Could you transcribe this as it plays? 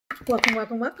Welcome,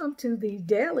 welcome, welcome to the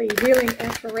Daily Healing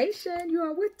Inspiration. You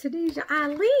are with Tunisia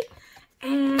Ali,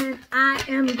 and I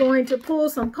am going to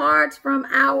pull some cards from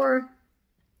our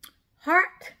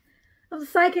Heart of the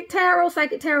Psychic Tarot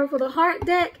for the Heart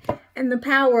deck, and the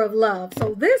Power of Love.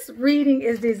 So this reading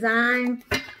is designed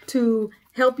to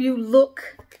help you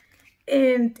look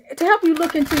into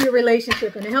your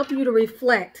relationship and to help you to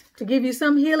reflect, to give you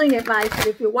some healing advice. That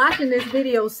if you're watching this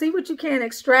video, see what you can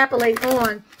extrapolate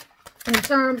on in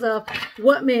terms of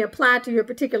what may apply to your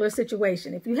particular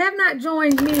situation. If you have not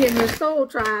joined me in your soul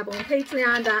tribe on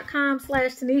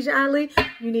patreon.com/Tunisia Ali,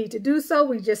 you need to do so.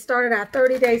 We just started our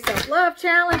 30-day self-love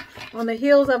challenge on the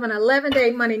heels of an 11-day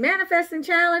money manifesting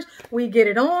challenge. We get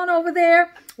it on over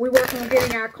there. We work on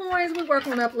getting our coins. We work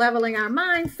on up-leveling our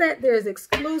mindset. There's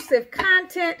exclusive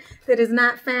content that is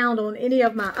not found on any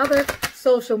of my other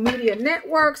social media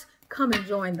networks. Come and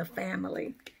join the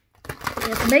family. The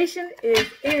information is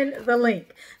in the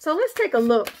link. So let's take a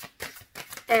look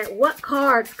at what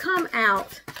cards come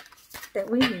out that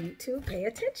we need to pay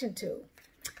attention to.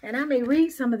 And I may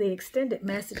read some of the extended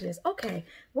messages. Okay,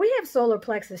 we have solar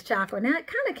plexus chakra. Now, it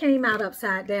kind of came out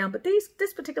upside down, but this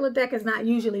particular deck is not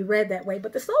usually read that way.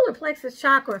 But the solar plexus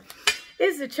chakra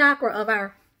is the chakra of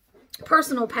our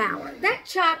personal power. That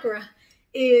chakra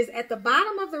is at the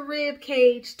bottom of the rib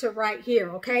cage to right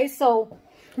here, okay? So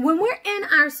when we're in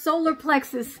our solar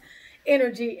plexus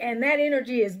energy and that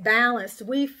energy is balanced,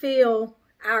 we feel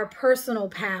our personal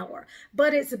power,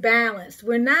 but it's balanced.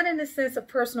 We're not in the sense of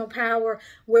personal power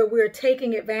where we're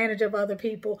taking advantage of other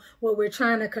people, where we're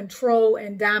trying to control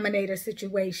and dominate a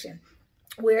situation.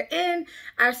 We're in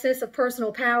our sense of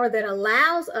personal power that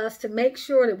allows us to make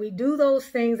sure that we do those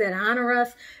things that honor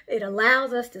us. It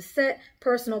allows us to set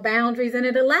personal boundaries, and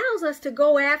it allows us to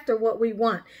go after what we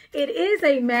want. It is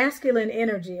a masculine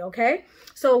energy, okay?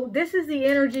 So this is the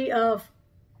energy of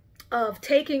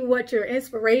taking what your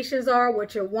inspirations are,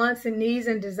 what your wants and needs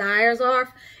and desires are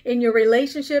in your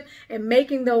relationship, and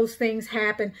making those things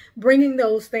happen, bringing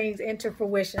those things into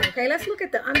fruition, okay? Let's look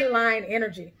at the underlying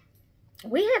energy.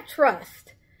 We have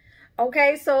trust.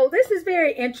 Okay, so this is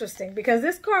very interesting because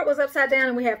this card was upside down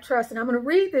and we have trust. And I'm going to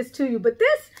read this to you. But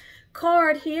this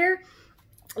card here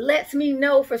lets me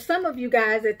know for some of you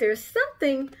guys that there's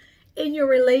something in your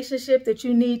relationship that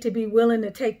you need to be willing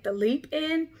to take the leap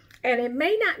in. And it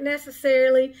may not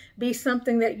necessarily be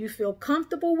something that you feel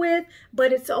comfortable with,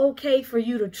 but it's okay for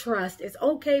you to trust. It's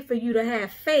okay for you to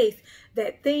have faith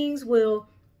that things will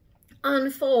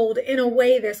unfold in a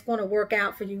way that's going to work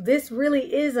out for you. This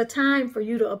really is a time for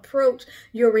you to approach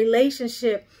your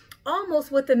relationship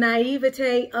almost with the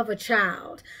naivete of a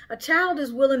child. A child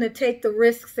is willing to take the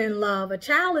risks in love. A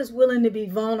child is willing to be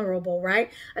vulnerable,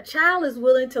 right? A child is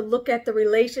willing to look at the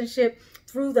relationship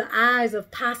through the eyes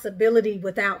of possibility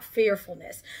without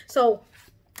fearfulness. So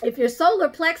if your solar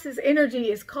plexus energy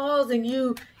is causing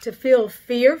you to feel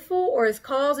fearful or is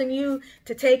causing you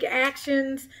to take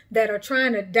actions that are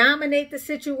trying to dominate the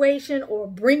situation or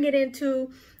bring it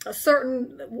into a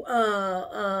certain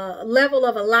level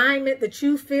of alignment that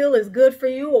you feel is good for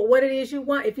you or what it is you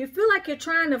want, if you feel like you're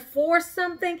trying to force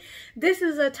something, this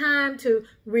is a time to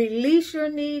release your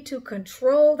need to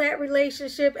control that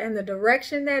relationship and the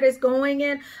direction that it's going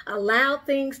in. Allow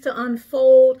things to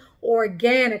unfold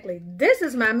organically. This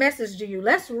is my message to you.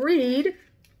 Let's read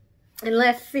and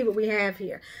let's see what we have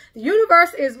here. The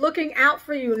universe is looking out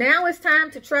for you. Now it's time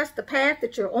to trust the path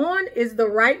that you're on is the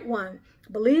right one.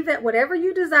 Believe that whatever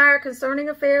you desire concerning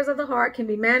affairs of the heart can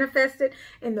be manifested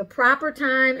in the proper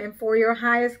time and for your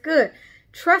highest good.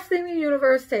 Trusting the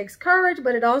universe takes courage,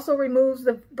 but it also removes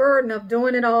the burden of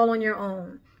doing it all on your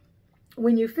own.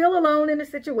 When you feel alone in a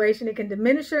situation, it can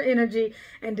diminish your energy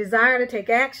and desire to take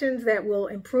actions that will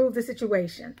improve the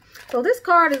situation. So this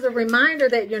card is a reminder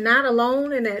that you're not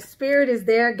alone and that spirit is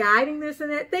there guiding this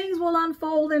and that things will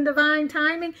unfold in divine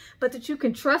timing, but that you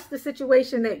can trust the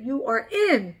situation that you are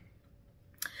in.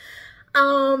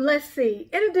 Let's see.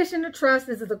 In addition to trust,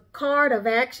 this is a card of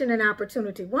action and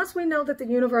opportunity. Once we know that the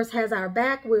universe has our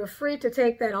back, we're free to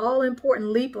take that all-important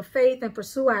leap of faith and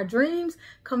pursue our dreams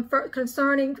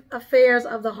concerning affairs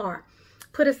of the heart.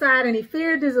 Put aside any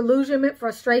fear, disillusionment,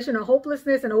 frustration, or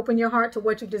hopelessness and open your heart to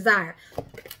what you desire.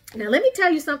 Now, let me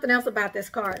tell you something else about this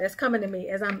card that's coming to me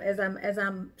as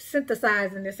I'm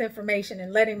synthesizing this information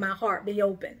and letting my heart be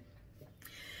open.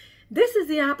 This is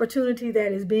the opportunity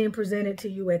that is being presented to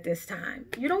you at this time.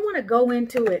 You don't want to go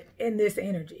into it in this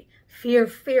energy.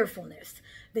 Fearfulness,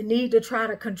 the need to try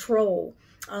to control,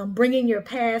 bringing your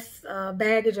past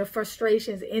baggage of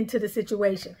frustrations into the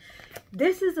situation.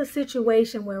 This is a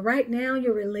situation where right now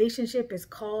your relationship is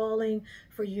calling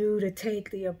for you to take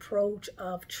the approach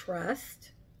of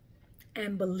trust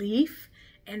and belief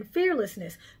and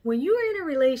fearlessness. When you're in a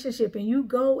relationship and you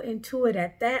go into it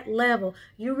at that level,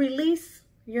 you release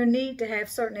your need to have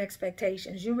certain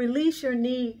expectations. You release your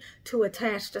need to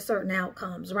attach to certain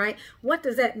outcomes, right? What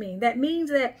does that mean? That means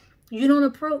that you don't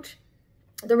approach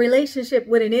the relationship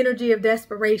with an energy of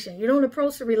desperation. You don't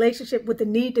approach the relationship with the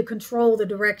need to control the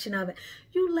direction of it.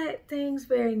 You let things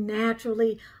very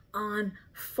naturally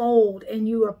unfold, and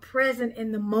you are present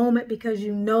in the moment because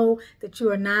you know that you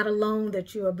are not alone,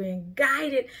 that you are being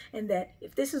guided, and that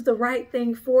if this is the right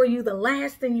thing for you, the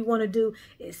last thing you want to do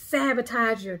is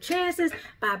sabotage your chances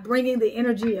by bringing the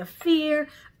energy of fear,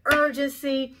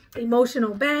 urgency,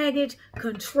 emotional baggage,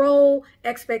 control,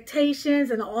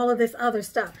 expectations, and all of this other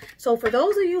stuff. So for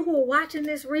those of you who are watching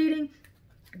this reading,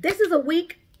 this is a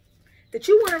week that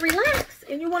you want to relax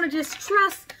and you want to just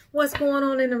trust what's going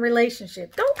on in the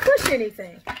relationship. Don't push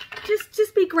anything.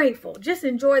 Just be grateful. Just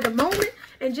enjoy the moment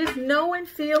and just know and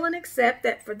feel and accept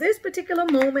that for this particular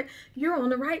moment, you're on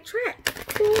the right track.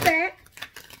 Pull back,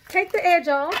 take the edge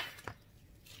off,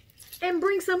 and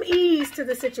bring some ease to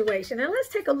the situation. And let's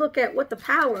take a look at what the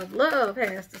power of love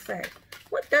has to say.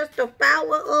 What does the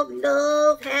power of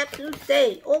love have to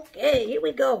say? Okay, here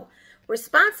we go.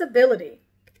 Responsibility.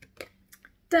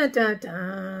 Dun, dun,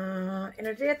 dun.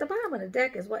 Energy at the bottom of the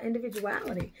deck is what?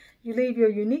 Individuality. You leave your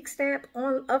unique stamp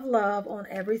of love on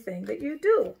everything that you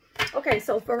do. Okay,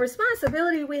 so for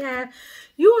responsibility, we have,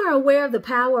 you are aware of the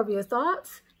power of your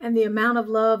thoughts and the amount of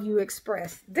love you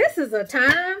express. This is a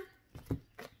time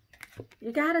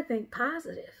you got to think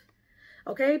positive.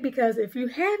 Okay, because if you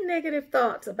have negative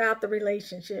thoughts about the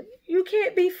relationship, you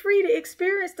can't be free to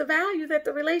experience the value that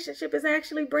the relationship is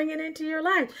actually bringing into your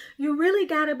life. You really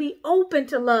got to be open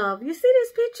to love. You see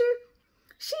this picture?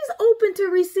 She's open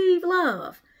to receive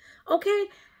love. Okay,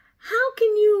 how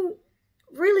can you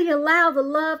really allow the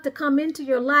love to come into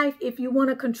your life if you want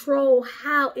to control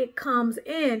how it comes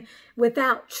in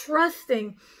without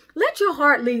trusting? Let your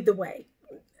heart lead the way.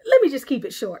 Let me just keep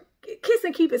it short. Kiss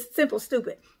and keep it simple,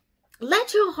 stupid.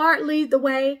 Let your heart lead the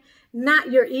way,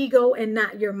 not your ego and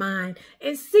not your mind,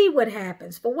 and see what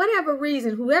happens. For whatever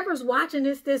reason, whoever's watching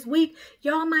this week,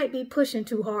 y'all might be pushing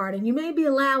too hard, and you may be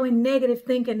allowing negative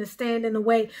thinking to stand in the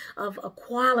way of a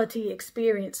quality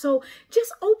experience. So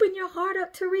just open your heart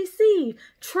up to receive.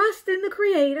 Trust in the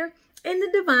Creator, in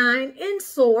the divine, in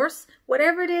source,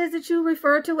 whatever it is that you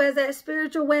refer to as that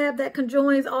spiritual web that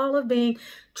conjoins all of being.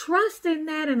 Trust in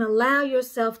that and allow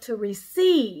yourself to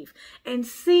receive and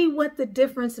see what the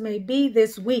difference may be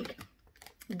this week.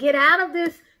 Get out of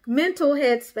this mental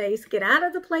headspace. Get out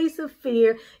of the place of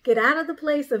fear. Get out of the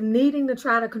place of needing to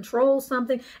try to control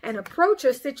something and approach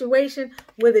your situation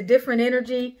with a different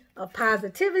energy of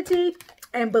positivity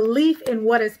and belief in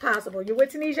what is possible. You're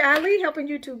with Tanisha Ali, helping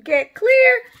you to get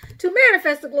clear, to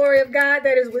manifest the glory of God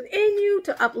that is within you,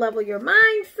 to up-level your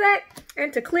mindset,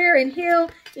 and to clear and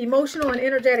heal emotional and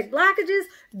energetic blockages.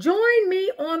 Join me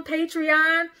on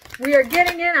Patreon. We are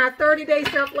getting in our 30-day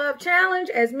self-love challenge,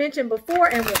 as mentioned before,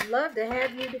 and would love to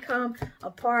have you become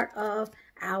a part of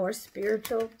our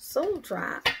spiritual soul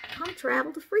tribe. Come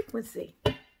travel the frequency.